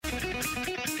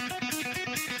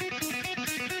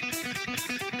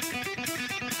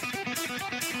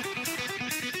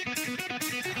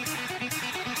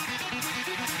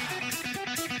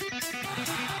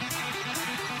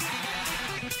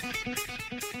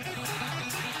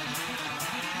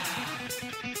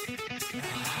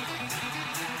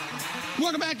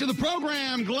Welcome back to the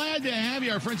program. Glad to have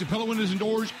you. Our friends at Pella Windows and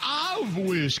Doors of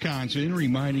Wisconsin,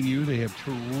 reminding you they have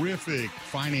terrific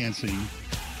financing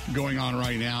going on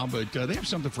right now, but they have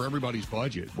something for everybody's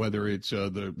budget, whether it's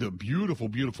the beautiful,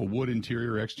 beautiful wood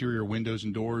interior, exterior windows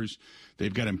and doors.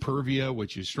 They've got Impervia,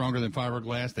 which is stronger than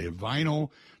fiberglass. They have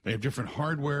vinyl. They have different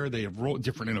hardware. They have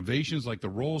different innovations like the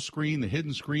roll screen, the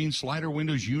hidden screen, slider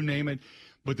windows, you name it.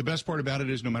 But the best part about it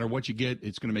is no matter what you get,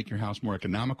 it's going to make your house more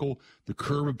economical. The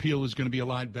curb appeal is going to be a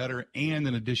lot better. And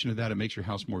in addition to that, it makes your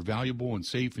house more valuable and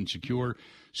safe and secure.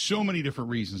 So many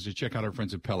different reasons to check out our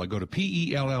friends at Pella. Go to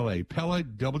P-E-L-L-A,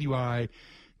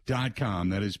 PellaWI.com.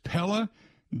 That is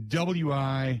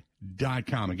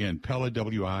PellaWI.com. Again,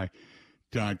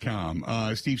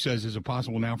 PellaWI.com. Steve says, is it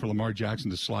possible now for Lamar Jackson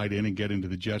to slide in and get into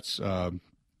the Jets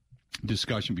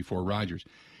discussion before Rodgers?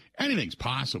 Anything's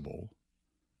possible.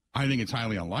 I think it's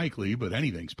highly unlikely, but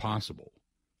anything's possible.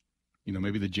 You know,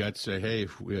 maybe the Jets say, hey,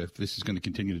 if this is going to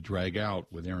continue to drag out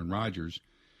with Aaron Rodgers,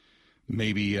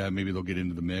 maybe they'll get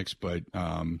into the mix, but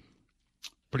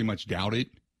pretty much doubt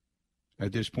it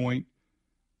at this point.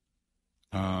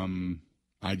 I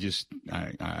just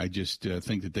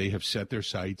think that they have set their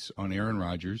sights on Aaron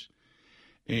Rodgers,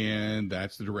 and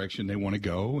that's the direction they want to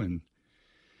go. And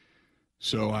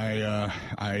so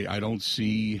I don't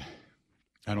see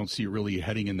it really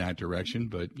heading in that direction,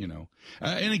 but, you know.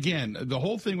 And, again, the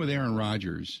whole thing with Aaron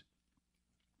Rodgers,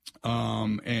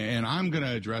 and I'm going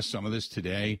to address some of this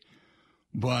today,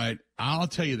 but I'll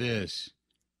tell you this.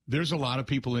 There's a lot of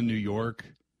people in New York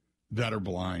that are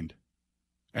blind.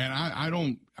 And I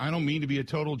don't mean to be a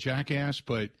total jackass,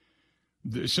 but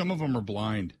some of them are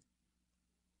blind.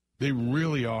 They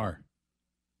really are.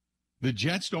 The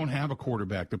Jets don't have a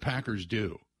quarterback. The Packers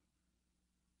do.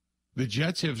 The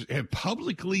Jets have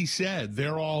publicly said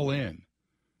they're all in.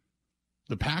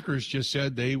 The Packers just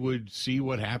said they would see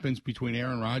what happens between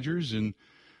Aaron Rodgers and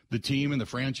the team and the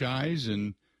franchise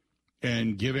and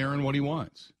give Aaron what he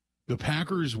wants. The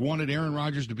Packers wanted Aaron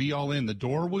Rodgers to be all in. The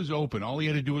door was open. All he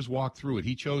had to do was walk through it.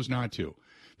 He chose not to.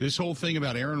 This whole thing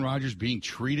about Aaron Rodgers being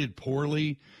treated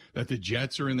poorly, that the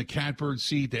Jets are in the catbird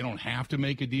seat, they don't have to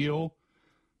make a deal.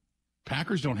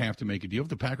 Packers don't have to make a deal. If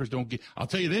the Packers don't get, I'll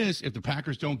tell you this, if the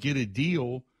Packers don't get a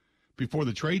deal before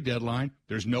the trade deadline,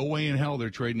 there's no way in hell they're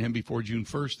trading him before June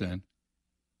 1st then.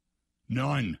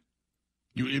 None.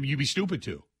 You'd be stupid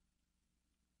to.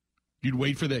 You'd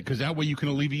wait for that, because that way you can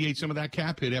alleviate some of that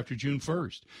cap hit after June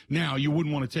 1st. Now, you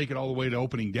wouldn't want to take it all the way to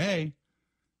opening day,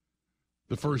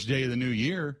 the first day of the new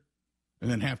year, and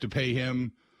then have to pay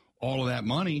him all of that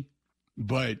money.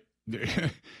 But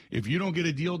if you don't get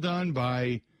a deal done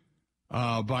by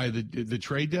the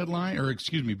trade deadline, or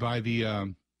excuse me, by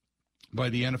the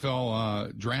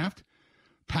NFL draft,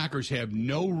 Packers have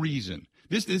no reason.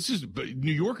 This is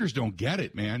New Yorkers don't get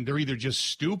it, man. They're either just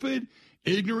stupid,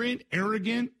 ignorant,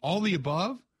 arrogant, all the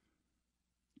above.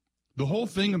 The whole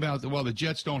thing about the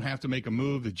Jets don't have to make a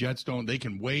move. The Jets don't. They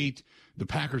can wait. The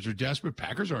Packers are desperate.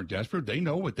 Packers aren't desperate. They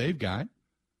know what they've got.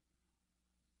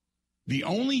 The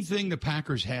only thing the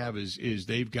Packers have is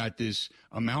they've got this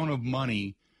amount of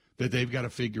money that they've got to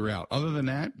figure out. Other than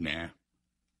that, nah.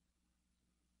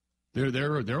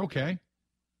 They're okay.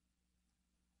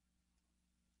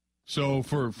 So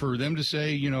for them to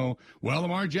say, well,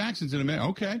 Lamar Jackson's in a minute,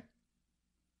 okay.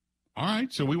 All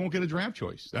right, so we won't get a draft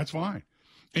choice. That's fine.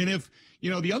 And if,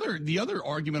 the other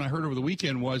argument I heard over the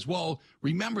weekend was, well,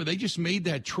 remember, they just made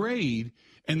that trade,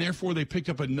 and therefore they picked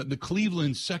up the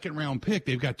Cleveland second-round pick.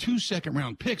 They've got 2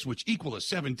 second-round picks, which equal a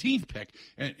 17th pick.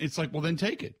 And it's like, well, then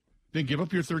take it. Then give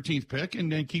up your 13th pick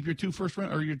and then keep your 2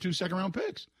 first-round or your 2 second-round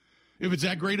picks. If it's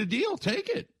that great a deal, take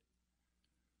it.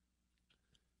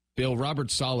 Bill,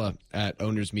 Robert Saleh at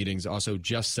owners' meetings also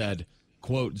just said,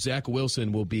 quote, Zach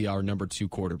Wilson will be our number 2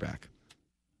 quarterback.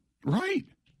 Right.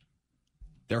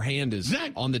 Their hand is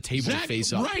on the table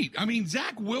face up. Right. I mean,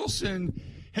 Zach Wilson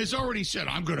has already said,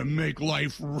 I'm going to make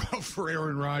life rough for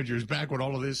Aaron Rodgers back when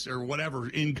all of this or whatever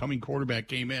incoming quarterback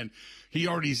came in. He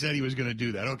already said he was going to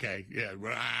do that. Okay, yeah,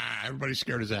 everybody's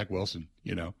scared of Zach Wilson,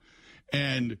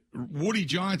 And Woody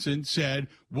Johnson said,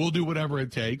 we'll do whatever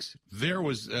it takes. There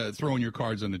was throwing your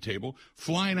cards on the table.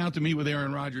 Flying out to meet with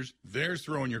Aaron Rodgers, there's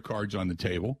throwing your cards on the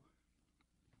table.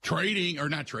 Signing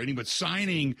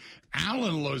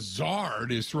Alan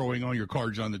Lazard is throwing all your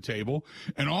cards on the table.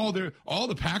 And all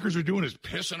the Packers are doing is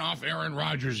pissing off Aaron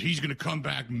Rodgers. He's going to come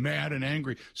back mad and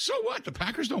angry. So what? The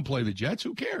Packers don't play the Jets.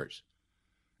 Who cares?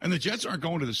 And the Jets aren't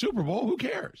going to the Super Bowl. Who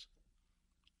cares?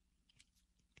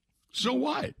 So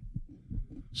what?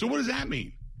 So what does that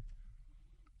mean?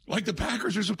 Like the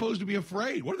Packers are supposed to be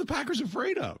afraid. What are the Packers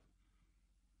afraid of?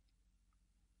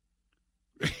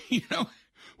 You know,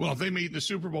 well, if they meet in the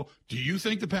Super Bowl, do you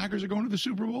think the Packers are going to the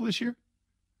Super Bowl this year?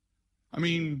 I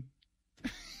mean,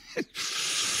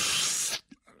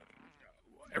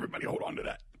 everybody hold on to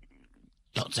that.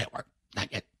 Don't say a word.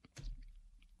 Not yet.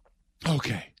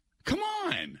 Okay. Come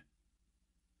on.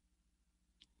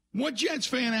 What Jets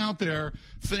fan out there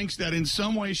thinks that in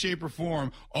some way, shape, or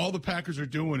form, all the Packers are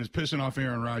doing is pissing off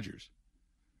Aaron Rodgers?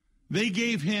 They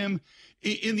gave him,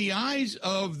 in the eyes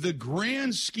of the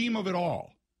grand scheme of it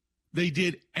all, they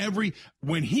did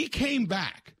when he came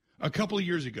back a couple of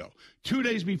years ago, 2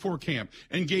 days before camp,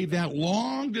 and gave that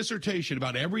long dissertation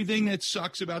about everything that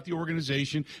sucks about the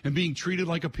organization and being treated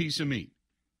like a piece of meat.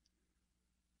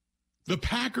 The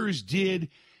Packers did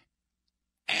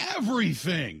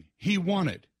everything he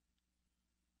wanted.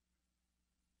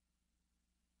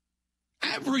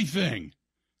 Everything.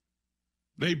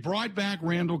 They brought back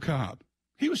Randall Cobb.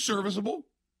 He was serviceable.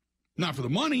 Not for the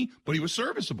money, but he was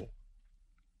serviceable.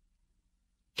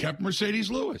 Kept Mercedes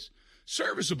Lewis.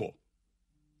 Serviceable.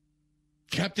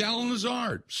 Kept Alan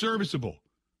Lazard. Serviceable.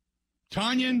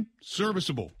 Tanyan.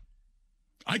 Serviceable.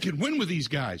 I could win with these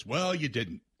guys. Well, you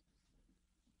didn't.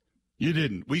 You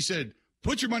didn't. We said,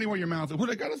 put your money where your mouth is. What,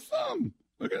 I got a thumb.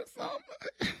 Look at a thumb.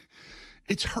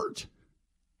 It's hurt.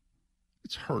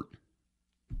 It's hurt.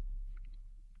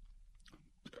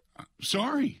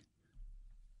 Sorry.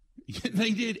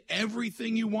 They did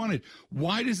everything you wanted.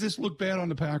 Why does this look bad on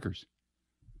the Packers?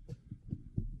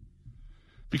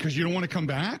 Because you don't want to come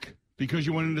back? Because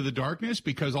you went into the darkness?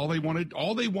 Because all they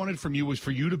wanted from you was for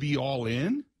you to be all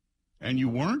in? And you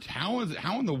weren't? How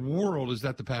in the world is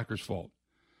that the Packers' fault?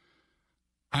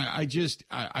 I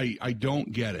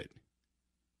don't get it.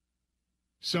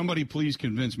 Somebody please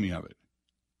convince me of it.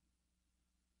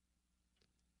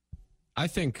 I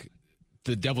think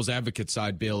the devil's advocate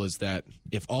side, Bill, is that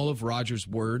if all of Rodgers'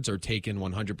 words are taken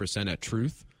 100% at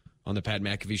truth on the Pat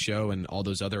McAfee show and all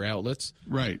those other outlets,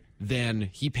 right,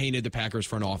 then he painted the Packers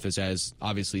front office as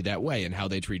obviously that way and how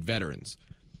they treat veterans.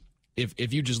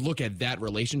 If you just look at that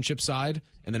relationship side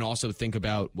and then also think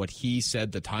about what he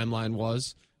said the timeline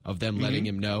was of them letting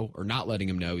him know or not letting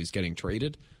him know he's getting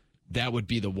traded, that would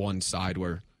be the one side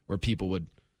where people would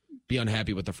be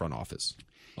unhappy with the front office.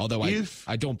 Although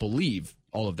I don't believe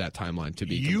all of that timeline to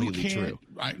be completely true.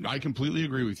 I completely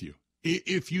agree with you.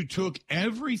 If you took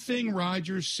everything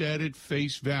Rodgers said at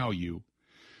face value,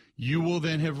 you will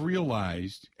then have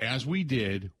realized, as we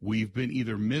did, we've been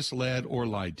either misled or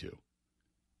lied to.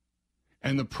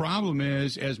 And the problem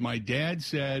is, as my dad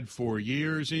said for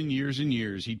years and years and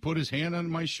years, he'd put his hand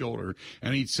on my shoulder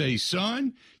and he'd say,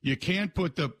 son, you can't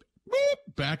put the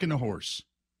boop back in the horse.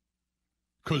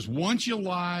 Because once you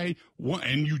lie,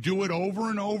 and you do it over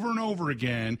and over and over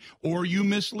again, or you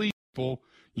mislead people,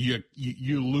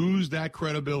 you lose that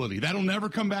credibility. That'll never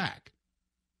come back.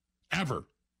 Ever.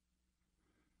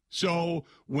 So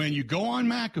when you go on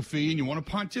McAfee and you want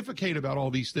to pontificate about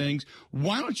all these things,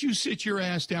 why don't you sit your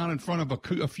ass down in front of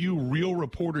a few real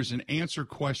reporters and answer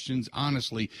questions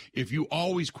honestly if you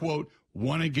always, quote,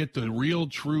 want to get the real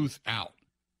truth out?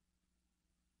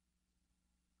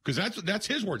 Because that's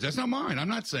his words. That's not mine. I'm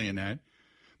not saying that.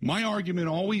 My argument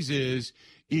always is,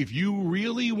 if you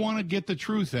really want to get the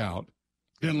truth out,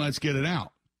 then let's get it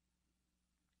out.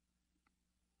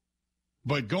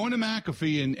 But going to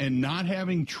McAfee and not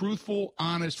having truthful,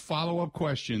 honest follow-up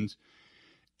questions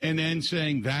and then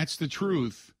saying that's the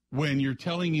truth when you're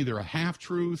telling either a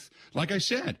half-truth. Like I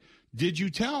said, did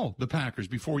you tell the Packers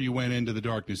before you went into the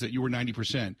darkness that you were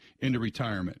 90% into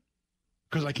retirement?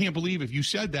 Because I can't believe if you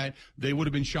said that, they would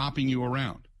have been shopping you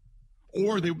around.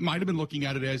 Or they might have been looking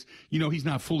at it as, he's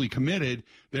not fully committed.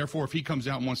 Therefore, if he comes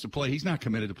out and wants to play, he's not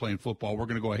committed to playing football. We're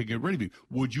going to go ahead and get rid of you.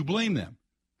 Would you blame them?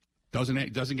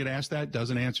 Doesn't get asked that,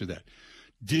 doesn't answer that.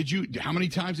 How many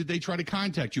times did they try to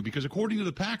contact you? Because according to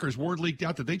the Packers, word leaked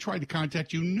out that they tried to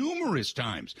contact you numerous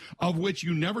times, of which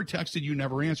you never texted, you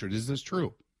never answered. Is this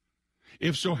true?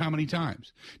 If so, how many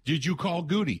times? Did you call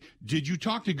Goody? Did you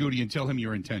talk to Goody and tell him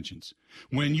your intentions?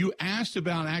 When you asked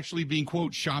about actually being,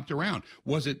 quote, shopped around,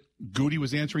 was it Goody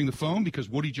was answering the phone because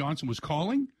Woody Johnson was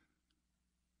calling?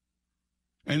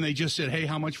 And they just said, hey,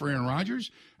 how much for Aaron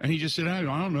Rodgers? And he just said, I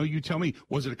don't know. You tell me.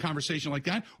 Was it a conversation like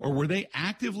that? Or were they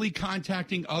actively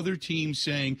contacting other teams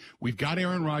saying, we've got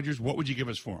Aaron Rodgers. What would you give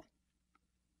us for him?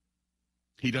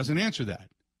 He doesn't answer that.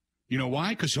 You know why?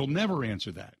 Because he'll never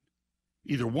answer that.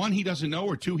 Either one, he doesn't know,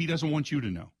 or two, he doesn't want you to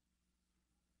know.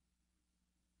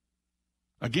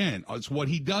 Again, it's what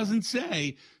he doesn't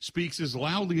say speaks as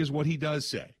loudly as what he does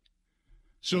say.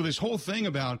 So this whole thing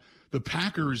about the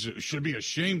Packers should be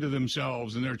ashamed of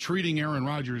themselves and they're treating Aaron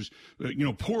Rodgers,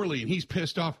 poorly, and he's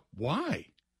pissed off. Why?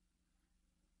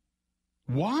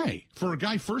 Why? For a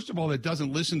guy, first of all, that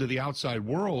doesn't listen to the outside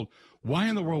world, why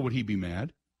in the world would he be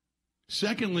mad?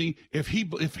 Secondly, if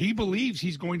he believes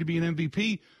he's going to be an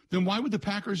MVP, then why would the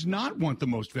Packers not want the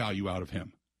most value out of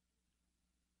him?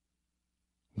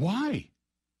 Why?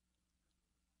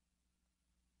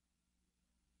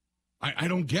 I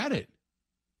don't get it.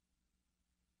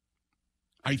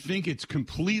 I think it's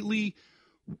completely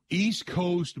East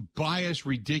Coast bias,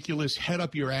 ridiculous, head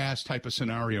up your ass type of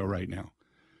scenario right now.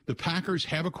 The Packers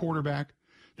have a quarterback.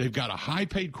 They've got a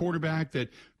high-paid quarterback that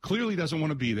clearly doesn't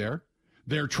want to be there.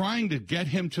 They're trying to get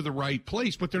him to the right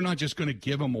place, but they're not just going to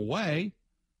give him away.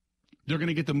 They're going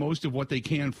to get the most of what they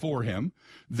can for him.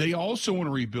 They also want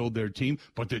to rebuild their team,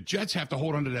 but the Jets have to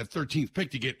hold on to that 13th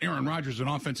pick to get Aaron Rodgers, an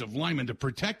offensive lineman, to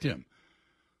protect him.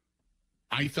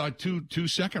 I thought two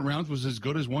second rounds was as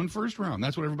good as one first round.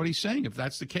 That's what everybody's saying. If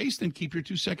that's the case, then keep your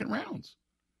 2 second rounds.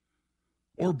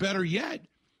 Or better yet,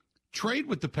 trade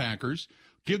with the Packers,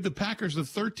 give the Packers the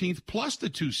 13th plus the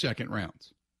 2 second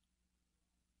rounds.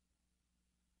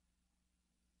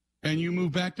 And you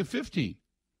move back to 15.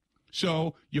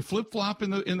 So you flip-flop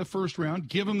in the first round,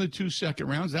 give them the 2 second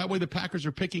rounds. That way the Packers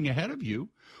are picking ahead of you.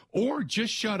 Or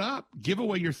just shut up, give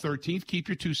away your 13th, keep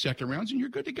your 2 second rounds, and you're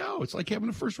good to go. It's like having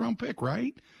a first-round pick,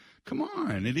 right? Come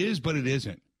on. It is, but it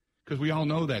isn't. Because we all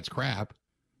know that's crap.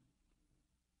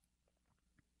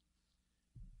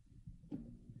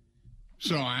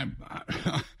 So I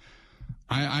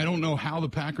don't know how the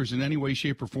Packers in any way,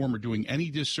 shape, or form are doing any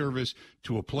disservice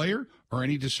to a player or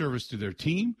any disservice to their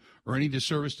team or any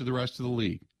disservice to the rest of the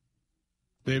league.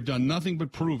 They have done nothing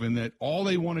but proven that all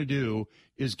they want to do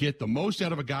is get the most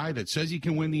out of a guy that says he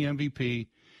can win the MVP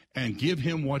and give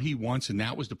him what he wants, and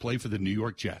that was to play for the New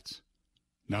York Jets.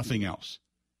 Nothing else.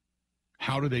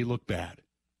 How do they look bad?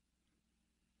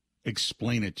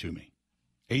 Explain it to me.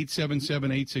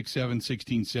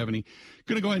 877-867-1670.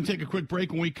 Going to go ahead and take a quick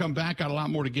break. When we come back, got a lot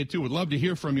more to get to. Would love to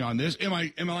hear from you on this. Am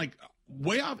I like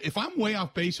way off? If I'm way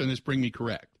off base on this, bring me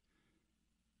correct.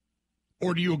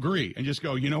 Or do you agree and just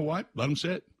go, you know what? Let them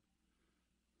sit.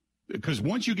 Because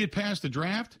once you get past the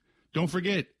draft, don't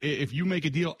forget, if you make a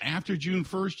deal after June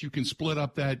 1st, you can split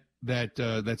up that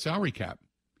salary cap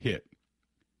hit.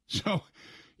 So,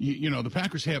 the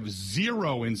Packers have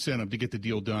zero incentive to get the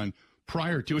deal done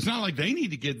prior to. It's not like they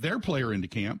need to get their player into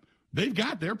camp. They've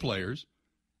got their players.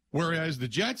 Whereas the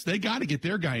Jets, they got to get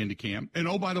their guy into camp. And,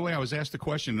 oh, by the way, I was asked the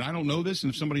question, and I don't know this,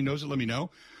 and if somebody knows it, let me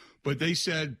know. But they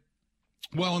said,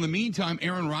 well, in the meantime,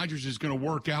 Aaron Rodgers is going to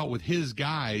work out with his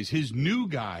guys, his new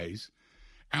guys,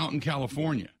 out in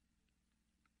California.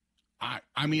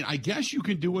 I mean, I guess you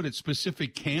can do it at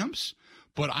specific camps,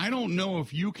 but I don't know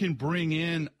if you can bring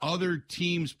in other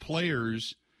teams'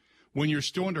 players when you're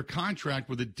still under contract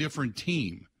with a different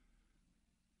team.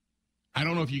 I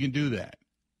don't know if you can do that.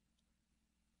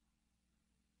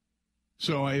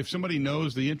 So if somebody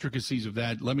knows the intricacies of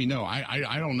that, let me know.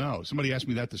 I don't know. Somebody asked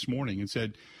me that this morning and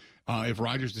said, if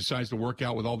Rodgers decides to work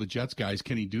out with all the Jets guys,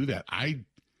 can he do that? I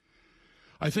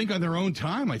think on their own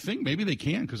time, I think maybe they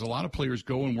can, because a lot of players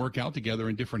go and work out together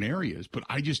in different areas. But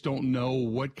I just don't know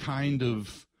what kind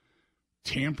of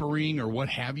tampering or what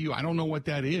have you. I don't know what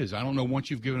that is. I don't know once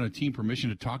you've given a team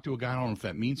permission to talk to a guy. I don't know if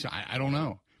that means. I don't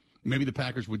know. Maybe the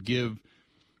Packers would give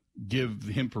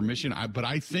him permission. But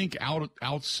I think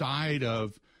outside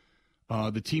of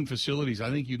the team facilities,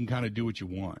 I think you can kind of do what you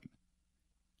want.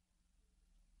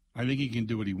 I think he can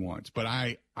do what he wants. But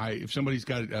if somebody's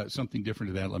got something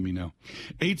different to that, let me know.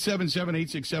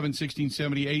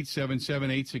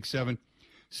 877-867-1670,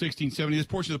 877-867-1670. This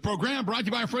portion of the program brought to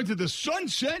you by our friends at the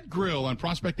Sunset Grill on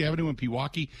Prospect Avenue in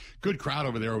Pewaukee. Good crowd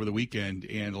over there over the weekend,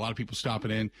 and a lot of people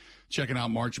stopping in, checking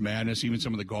out March Madness, even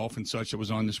some of the golf and such that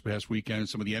was on this past weekend,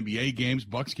 some of the NBA games,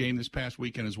 Bucks game this past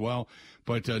weekend as well.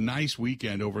 But a nice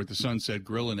weekend over at the Sunset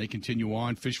Grill, and they continue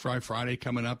on. Fish Fry Friday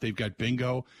coming up. They've got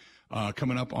bingo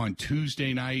coming up on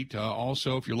Tuesday night.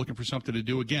 Also, if you're looking for something to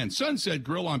do, again, Sunset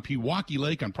Grill on Pewaukee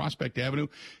Lake on Prospect Avenue.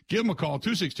 Give them a call,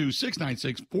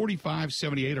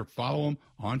 262-696-4578, or follow them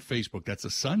on Facebook. That's the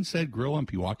Sunset Grill on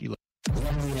Pewaukee Lake.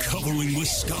 Covering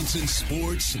Wisconsin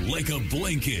sports like a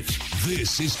blanket.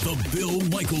 This is the Bill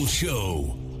Michaels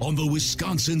Show on the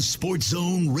Wisconsin Sports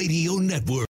Zone Radio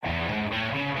Network.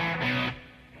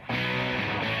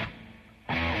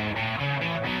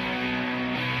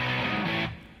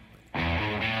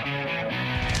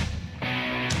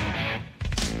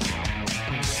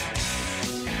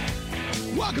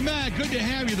 Welcome back. Good to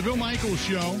have you. The Bill Michaels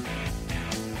Show.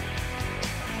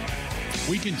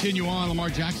 We continue on. Lamar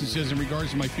Jackson says, in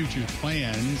regards to my future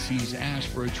plans, he's asked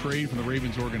for a trade from the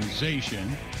Ravens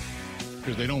organization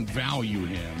because they don't value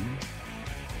him.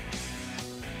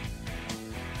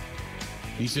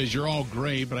 He says, you're all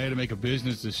great, but I had to make a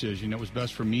business decision that was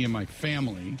best for me and my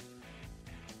family.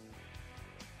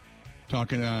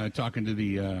 Talking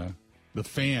to the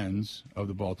fans of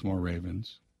the Baltimore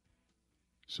Ravens.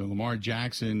 So Lamar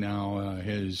Jackson now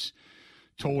has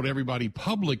told everybody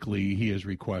publicly he has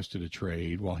requested a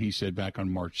trade, while he said back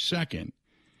on March 2nd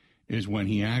is when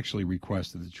he actually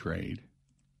requested the trade.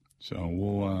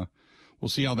 So we'll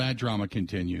see how that drama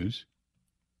continues.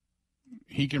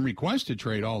 He can request a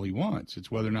trade all he wants. It's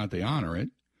whether or not they honor it.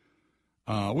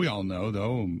 We all know,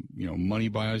 though, money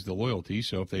buys the loyalty.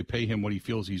 So if they pay him what he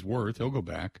feels he's worth, he'll go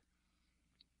back.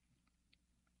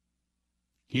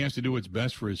 He has to do what's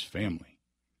best for his family.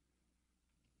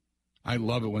 I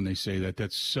love it when they say that.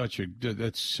 That's such a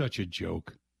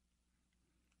joke.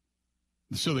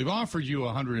 So they've offered you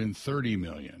 $130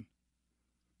 million.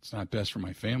 It's not best for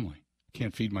my family.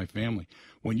 Can't feed my family.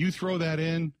 When you throw that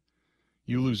in,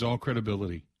 you lose all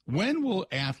credibility. When will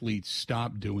athletes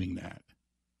stop doing that?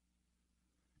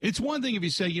 It's one thing if you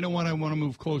say, you know what, I want to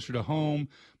move closer to home.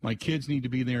 My kids need to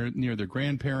be there near their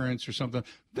grandparents or something.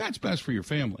 That's best for your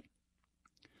family.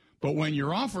 But when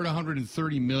you're offered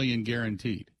 $130 million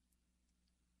guaranteed,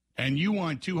 and you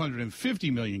want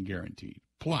 $250 million guaranteed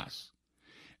plus,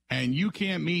 and you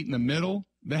can't meet in the middle,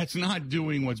 that's not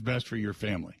doing what's best for your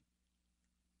family.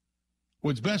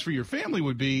 What's best for your family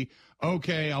would be,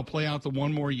 okay, I'll play out the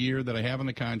one more year that I have in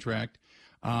the contract,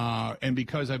 and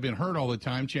because I've been hurt all the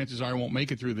time, chances are I won't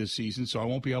make it through this season, so I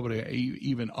won't be able to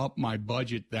even up my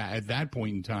budget at that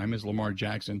point in time as Lamar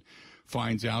Jackson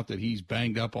finds out that he's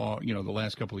banged up the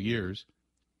last couple of years.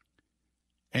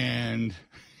 And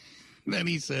then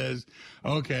he says,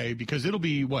 okay, because it'll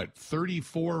be,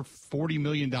 $40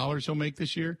 million he'll make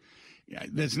this year? Yeah,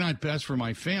 that's not best for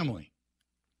my family.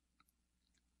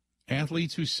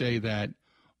 Athletes who say that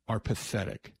are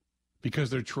pathetic because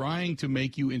they're trying to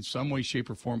make you in some way, shape,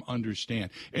 or form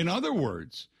understand. In other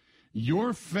words,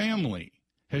 your family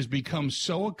has become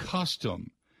so accustomed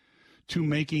to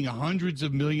making hundreds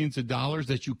of millions of dollars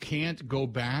that you can't go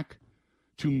back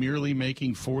to merely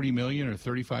making $40 million or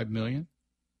 $35 million.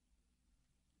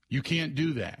 You can't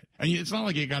do that. And it's not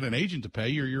like you got an agent to pay.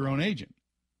 You're your own agent.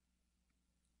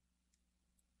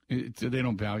 They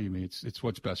don't value me. It's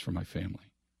what's best for my family.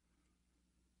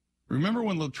 Remember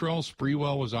when Latrell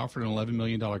Sprewell was offered an $11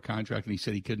 million contract and he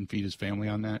said he couldn't feed his family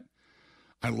on that?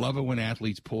 I love it when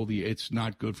athletes pull the "it's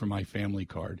not good for my family"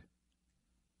 card.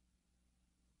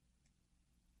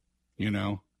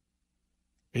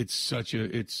 It's such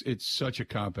a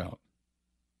cop-out.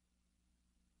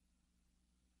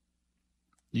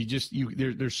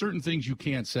 There's certain things you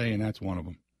can't say, and that's one of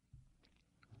them.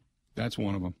 That's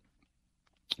one of them.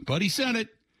 But he said it.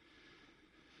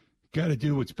 Got to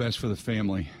do what's best for the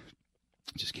family.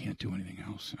 Just can't do anything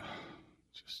else.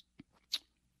 Just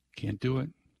can't do it.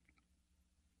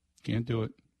 Can't do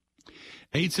it.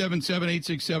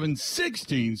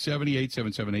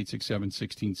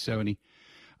 877-867-1670.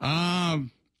 877-867-1670.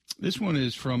 This one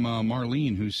is from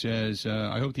Marlene, who says,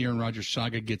 I hope the Aaron Rodgers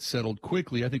saga gets settled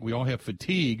quickly. I think we all have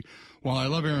fatigue. While I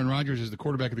love Aaron Rodgers as the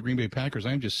quarterback of the Green Bay Packers,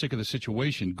 I am just sick of the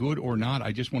situation. Good or not,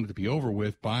 I just want it to be over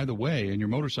with. By the way, in your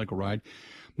motorcycle ride,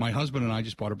 my husband and I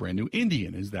just bought a brand new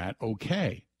Indian. Is that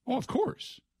okay? Oh, of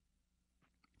course.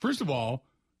 First of all,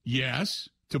 yes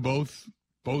to both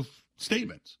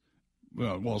statements.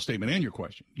 Well, statement and your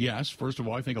question. Yes, first of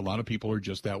all, I think a lot of people are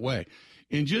just that way.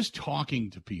 In just talking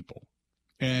to people,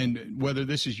 and whether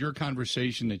this is your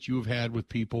conversation that you have had with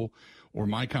people or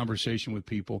my conversation with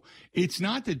people, it's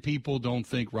not that people don't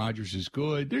think Rodgers is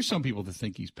good. There's some people that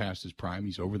think he's past his prime.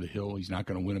 He's over the hill. He's not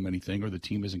going to win them anything, or the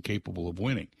team isn't capable of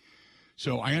winning.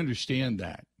 So I understand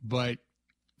that. But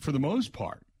for the most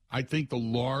part, I think the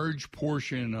large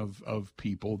portion of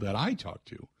people that I talk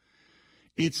to,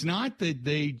 it's not that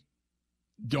they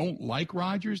don't like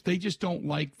Rodgers. They just don't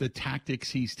like the tactics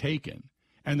he's taken,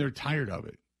 and they're tired of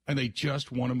it, and they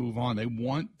just want to move on. They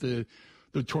want the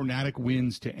tornadic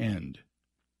winds to end.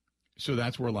 So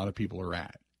that's where a lot of people are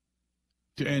at.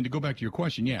 And to go back to your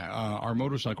question, our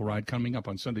motorcycle ride coming up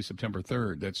on Sunday, September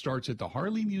 3rd, that starts at the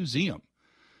Harley Museum,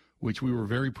 which we were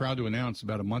very proud to announce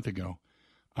about a month ago,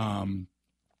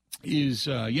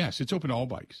 yes, it's open to all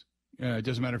bikes. It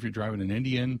doesn't matter if you're driving an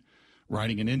Indian,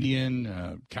 riding an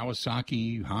Indian,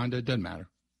 Kawasaki, Honda, it doesn't matter,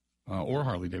 or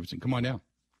Harley Davidson. Come on down.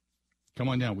 Come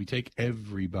on down. We take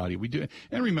everybody. We do,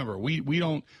 and remember, we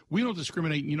don't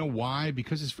discriminate. You know why?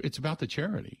 Because it's about the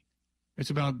charity. It's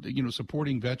about,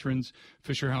 supporting veterans,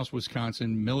 Fisher House,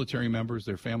 Wisconsin, military members,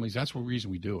 their families. That's the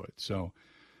reason we do it. So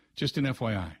just an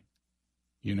FYI,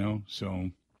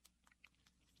 so,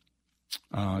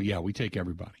 we take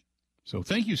everybody. So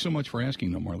thank you so much for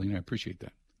asking, though, Marlene. I appreciate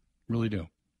that. Really do.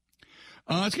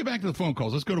 Let's get back to the phone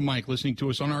calls. Let's go to Mike listening to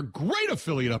us on our great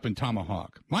affiliate up in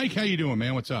Tomahawk. Mike, how you doing,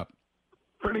 man? What's up?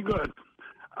 Pretty good.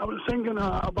 I was thinking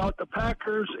about the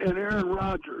Packers and Aaron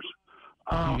Rodgers.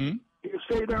 You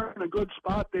say they're in a good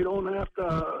spot. They don't have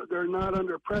to. They're not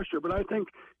under pressure. But I think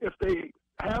if they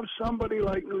have somebody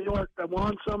like New York that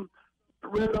wants them,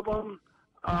 rid of them.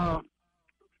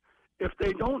 If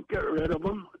they don't get rid of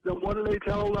him, then what do they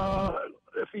tell?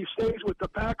 If he stays with the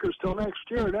Packers till next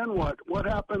year, then what? What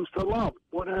happens to Love?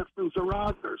 What happens to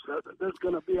Rodgers? There's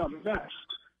going to be a mess.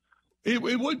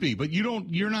 It would be, but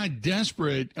you're not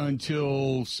desperate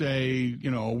until, say,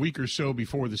 a week or so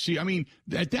before the season. I mean,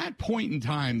 at that point in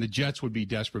time, the Jets would be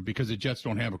desperate because the Jets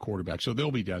don't have a quarterback, so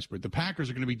they'll be desperate. The Packers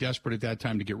are going to be desperate at that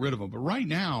time to get rid of him. But right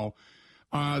now,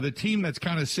 the team that's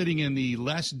kind of sitting in the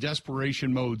less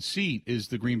desperation mode seat is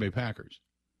the Green Bay Packers,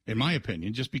 in my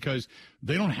opinion, just because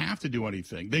they don't have to do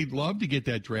anything. They'd love to get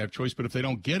that draft choice, but if they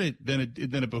don't get it, then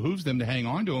it behooves them to hang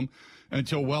on to him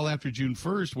until well after June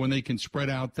 1st when they can spread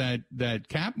out that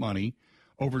cap money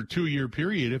over a 2-year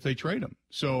period if they trade him.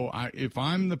 So if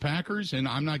I'm the Packers and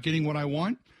I'm not getting what I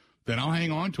want, then I'll hang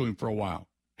on to him for a while.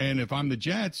 And if I'm the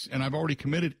Jets and I've already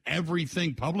committed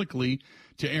everything publicly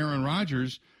to Aaron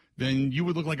Rodgers, then you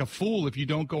would look like a fool if you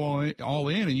don't go all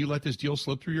in and you let this deal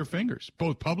slip through your fingers,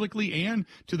 both publicly and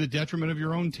to the detriment of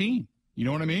your own team. You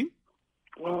know what I mean?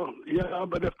 Well, yeah,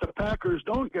 but if the Packers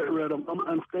don't get rid of them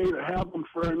and stay to have them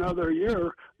for another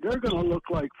year, they're going to look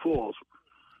like fools.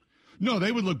 No,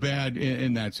 they would look bad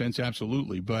in that sense,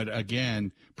 absolutely. But,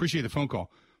 again, appreciate the phone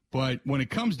call. But when it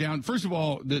comes down, first of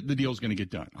all, the deal's going to get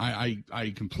done.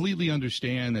 I completely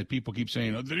understand that people keep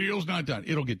saying, the deal's not done.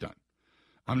 It'll get done.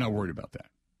 I'm not worried about that.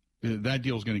 That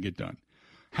deal's going to get done.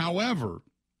 However,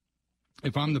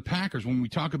 if I'm the Packers, when we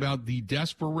talk about the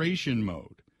desperation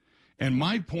mode, and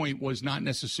my point was not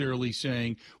necessarily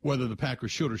saying whether the Packers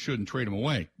should or shouldn't trade him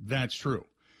away. That's true.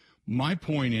 My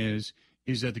point is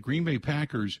that the Green Bay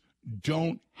Packers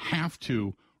don't have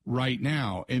to right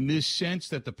now, in this sense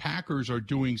that the Packers are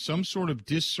doing some sort of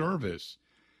disservice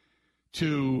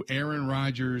to Aaron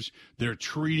Rodgers. They're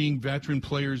treating veteran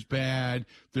players bad.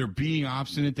 They're being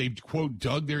obstinate. They've, quote,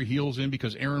 dug their heels in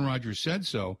because Aaron Rodgers said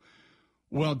so.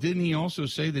 Well, didn't he also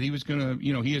say that he was going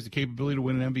to, he has the capability to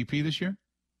win an MVP this year?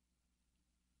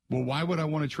 Well, why would I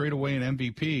want to trade away an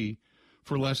MVP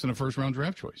for less than a first-round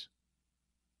draft choice?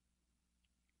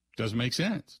 Doesn't make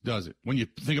sense, does it? When you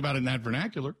think about it in that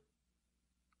vernacular,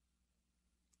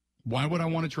 why would I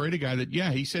want to trade a guy that,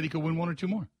 he said he could win one or two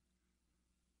more?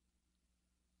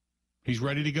 He's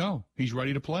ready to go. He's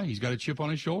ready to play. He's got a chip on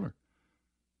his shoulder.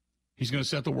 He's going to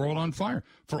set the world on fire.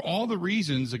 For all the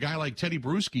reasons a guy like Teddy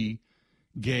Bruschi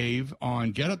gave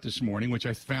on Get Up this morning, which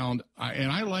I found,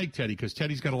 and I like Teddy because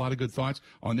Teddy's got a lot of good thoughts.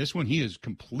 On this one, he is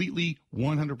completely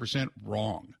 100%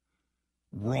 wrong.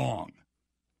 Wrong.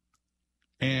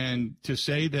 And to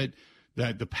say that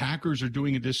the Packers are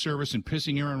doing a disservice and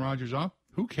pissing Aaron Rodgers off,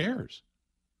 who cares?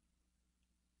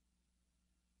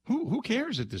 Who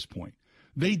cares at this point?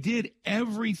 They did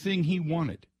everything he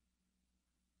wanted.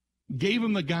 Gave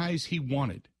him the guys he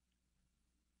wanted.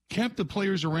 Kept the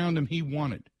players around him he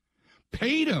wanted.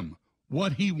 Paid him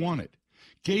what he wanted.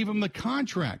 Gave him the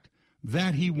contract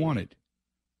that he wanted.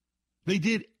 They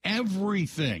did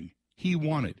everything he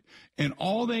wanted. And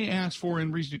all they asked for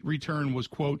in return was,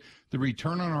 quote, the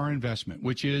return on our investment,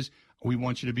 which is, we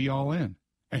want you to be all in.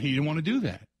 And he didn't want to do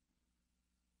that.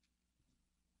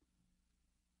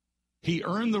 He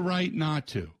earned the right not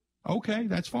to. Okay,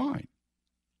 that's fine.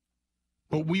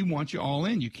 But we want you all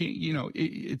in. You can't,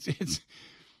 it's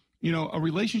a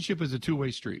relationship is a two-way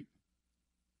street.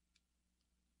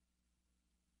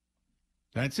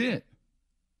 That's it.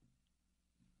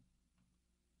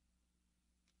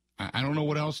 I don't know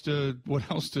what else to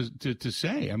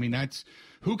say. I mean, that's,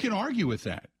 who can argue with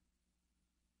that?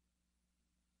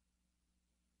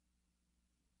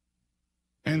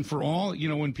 And for all,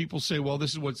 when people say, well,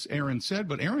 this is what Aaron said,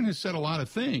 but Aaron has said a lot of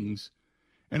things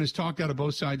and has talked out of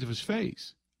both sides of his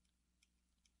face.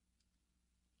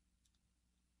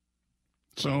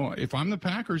 So if I'm the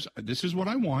Packers, this is what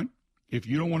I want. If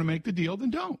you don't want to make the deal, then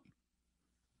don't.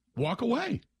 Walk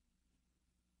away.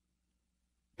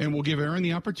 And we'll give Aaron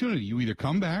the opportunity. You either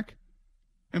come back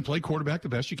and play quarterback the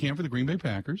best you can for the Green Bay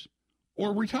Packers,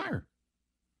 or retire.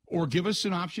 Or give us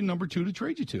an option number 2 to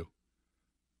trade you to.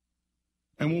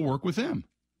 And we'll work with them.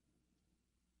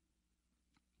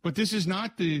 But this is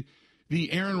not the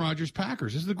the Aaron Rodgers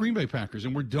Packers. This is the Green Bay Packers,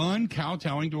 and we're done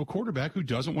kowtowing to a quarterback who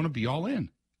doesn't want to be all in.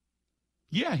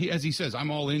 Yeah, as he says,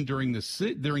 I'm all in during the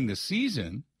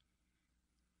season.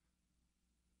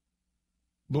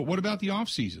 But what about the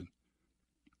offseason?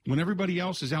 When everybody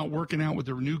else is out working out with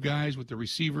their new guys, with the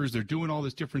receivers, they're doing all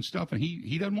this different stuff, and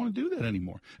he doesn't want to do that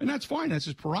anymore. And that's fine. That's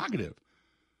his prerogative.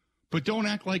 But don't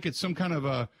act like it's some kind of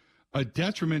a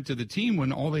detriment to the team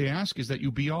when all they ask is that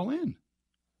you be all in.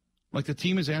 Like the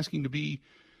team is asking to be,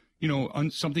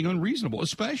 something unreasonable,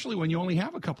 especially when you only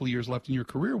have a couple of years left in your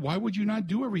career. Why would you not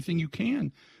do everything you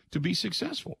can to be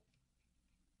successful?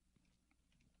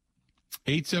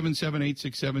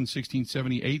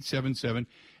 877-867-1670,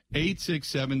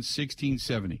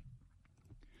 877-867-1670.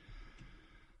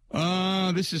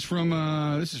 This is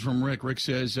from Rick. Rick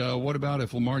says, what about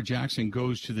if Lamar Jackson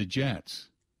goes to the Jets?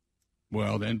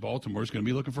 Well, then Baltimore's going to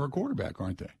be looking for a quarterback,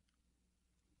 aren't they?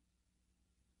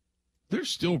 There's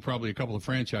still probably a couple of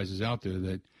franchises out there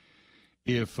that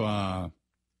if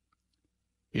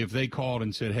they called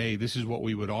and said, hey, this is what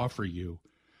we would offer you,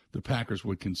 the Packers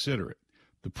would consider it.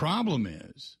 The problem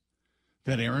is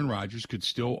that Aaron Rodgers could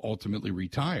still ultimately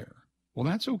retire. Well,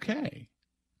 that's okay,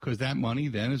 because that money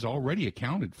then is already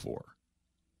accounted for.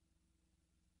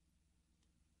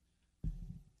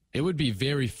 It would be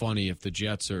very funny if the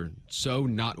Jets are so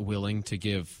not willing to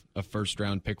give a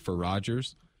first-round pick for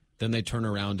Rodgers, then they turn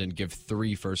around and give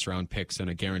 3 first-round picks and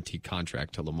a guaranteed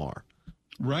contract to Lamar.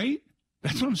 Right?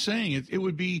 That's what I'm saying. It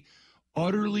would be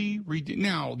utterly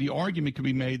ridiculous. Now, the argument could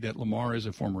be made that Lamar is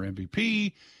a former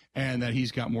MVP and that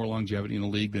he's got more longevity in the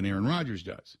league than Aaron Rodgers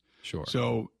does. Sure.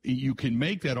 So you can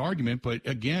make that argument, but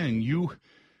again,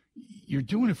 you're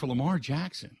doing it for Lamar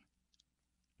Jackson.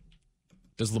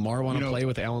 Does Lamar want to play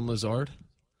with Alan Lazard?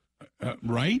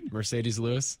 Right? Mercedes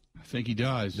Lewis? I think he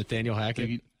does. Nathaniel Hackett?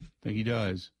 I think he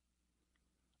does.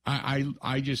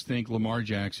 I just think Lamar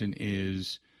Jackson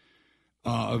is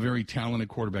a very talented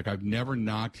quarterback. I've never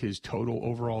knocked his total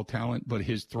overall talent, but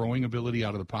his throwing ability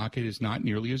out of the pocket is not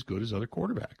nearly as good as other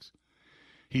quarterbacks.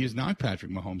 He is not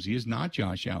Patrick Mahomes. He is not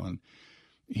Josh Allen.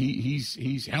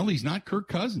 He's not Kirk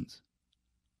Cousins.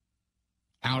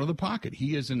 Out of the pocket.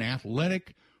 He is an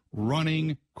athletic,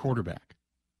 running quarterback.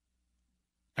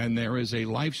 And there is a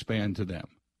lifespan to them.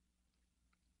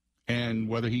 And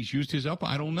whether he's used his up,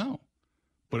 I don't know.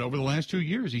 But over the last 2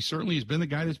 years, he certainly has been the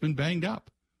guy that's been banged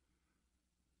up.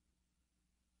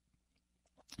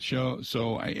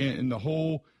 And the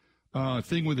whole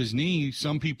thing with his knee,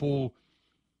 some people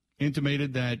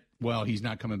intimated that, well, he's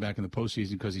not coming back in the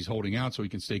postseason because he's holding out so he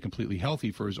can stay completely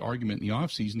healthy for his argument in the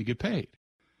offseason to get paid.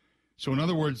 So, in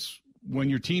other words, when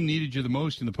your team needed you the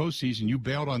most in the postseason, you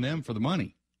bailed on them for the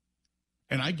money.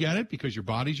 And I get it because your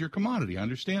body's your commodity. I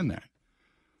understand that.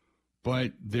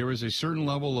 But there is a certain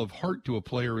level of heart to a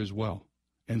player as well,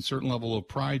 and certain level of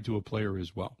pride to a player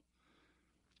as well.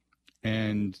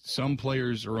 And some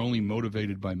players are only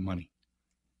motivated by money.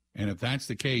 And if that's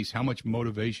the case, how much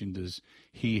motivation does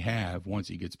he have once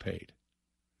he gets paid?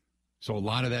 So a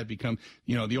lot of that becomes,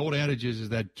 the old adage is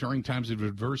that during times of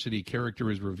adversity,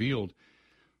 character is revealed.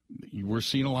 We're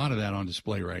seeing a lot of that on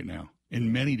display right now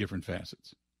in many different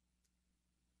facets.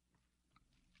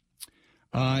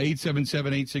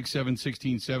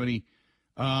 877-867-1670.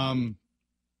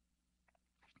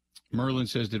 Merlin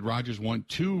says, did Rodgers want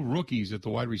 2 rookies at the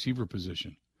wide receiver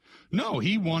position? No,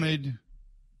 he wanted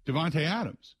Davante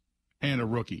Adams and a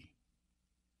rookie.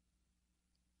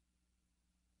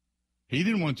 He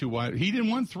didn't want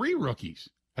 3 rookies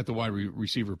at the wide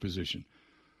receiver position.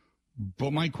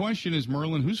 But my question is,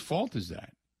 Merlin, whose fault is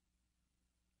that?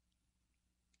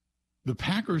 The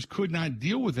Packers could not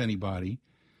deal with anybody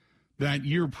that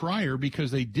year prior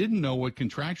because they didn't know what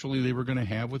contractually they were going to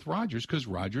have with Rodgers because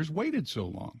Rodgers waited so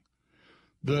long.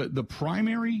 The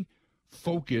primary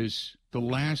focus the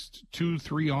last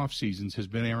 2-3 off seasons has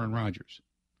been Aaron Rodgers.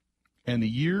 And the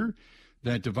year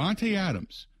that Davante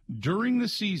Adams, during the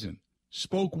season,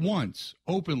 spoke once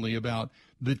openly about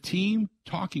the team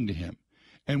talking to him,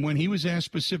 and when he was asked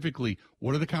specifically,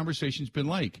 what have the conversations been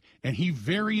like? And he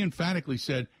very emphatically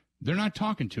said, they're not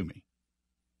talking to me.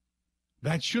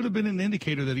 That should have been an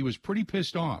indicator that he was pretty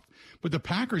pissed off. But the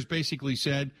Packers basically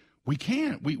said, we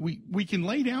can't. We can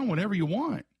lay down whatever you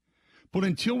want. But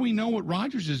until we know what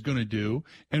Rodgers is going to do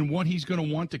and what he's going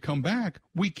to want to come back,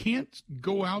 we can't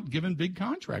go out giving big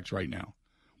contracts right now.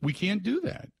 We can't do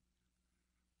that.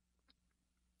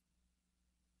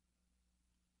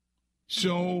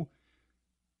 So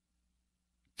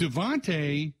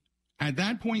Davante, at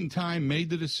that point in time, made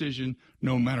the decision,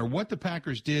 no matter what the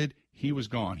Packers did, he was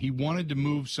gone. He wanted to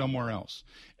move somewhere else.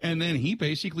 And then he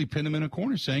basically pinned him in a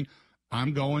corner saying,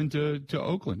 I'm going to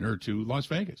Oakland or to Las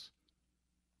Vegas.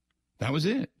 That was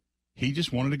it. He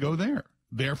just wanted to go there.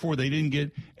 Therefore, they didn't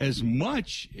get as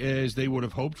much as they would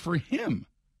have hoped for him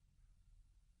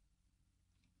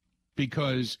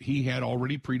because he had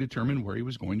already predetermined where he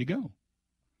was going to go.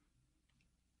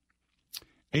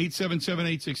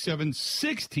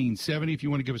 877-867-1670. If you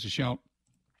want to give us a shout,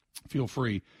 feel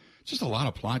free. Just a lot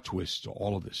of plot twists to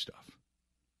all of this stuff.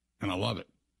 And I love it.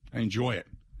 I enjoy it.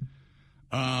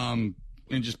 And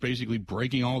just basically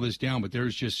breaking all this down. But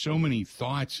there's just so many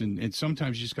thoughts, and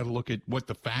sometimes you just got to look at what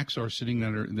the facts are sitting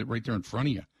there right there in front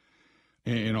of you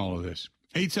in all of this.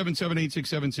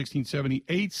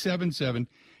 877-867-1670.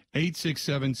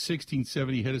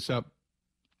 877-867-1670. Hit us up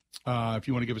if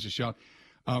you want to give us a shout.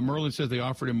 Merlin says they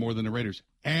offered him more than the Raiders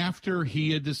after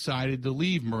he had decided to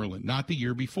leave Merlin, not the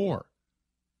year before.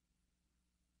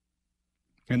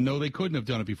 And no, they couldn't have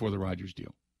done it before the Rodgers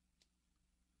deal.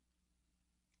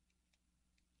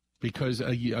 Because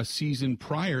a season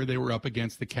prior, they were up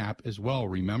against the cap as well,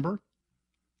 remember?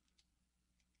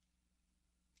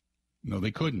 No,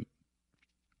 they couldn't.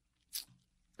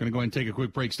 Going to go ahead and take a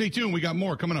quick break. Stay tuned. We got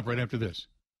more coming up right after this.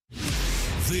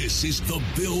 This is the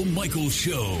Bill Michaels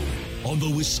Show on the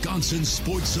Wisconsin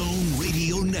Sports Zone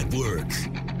Radio Network.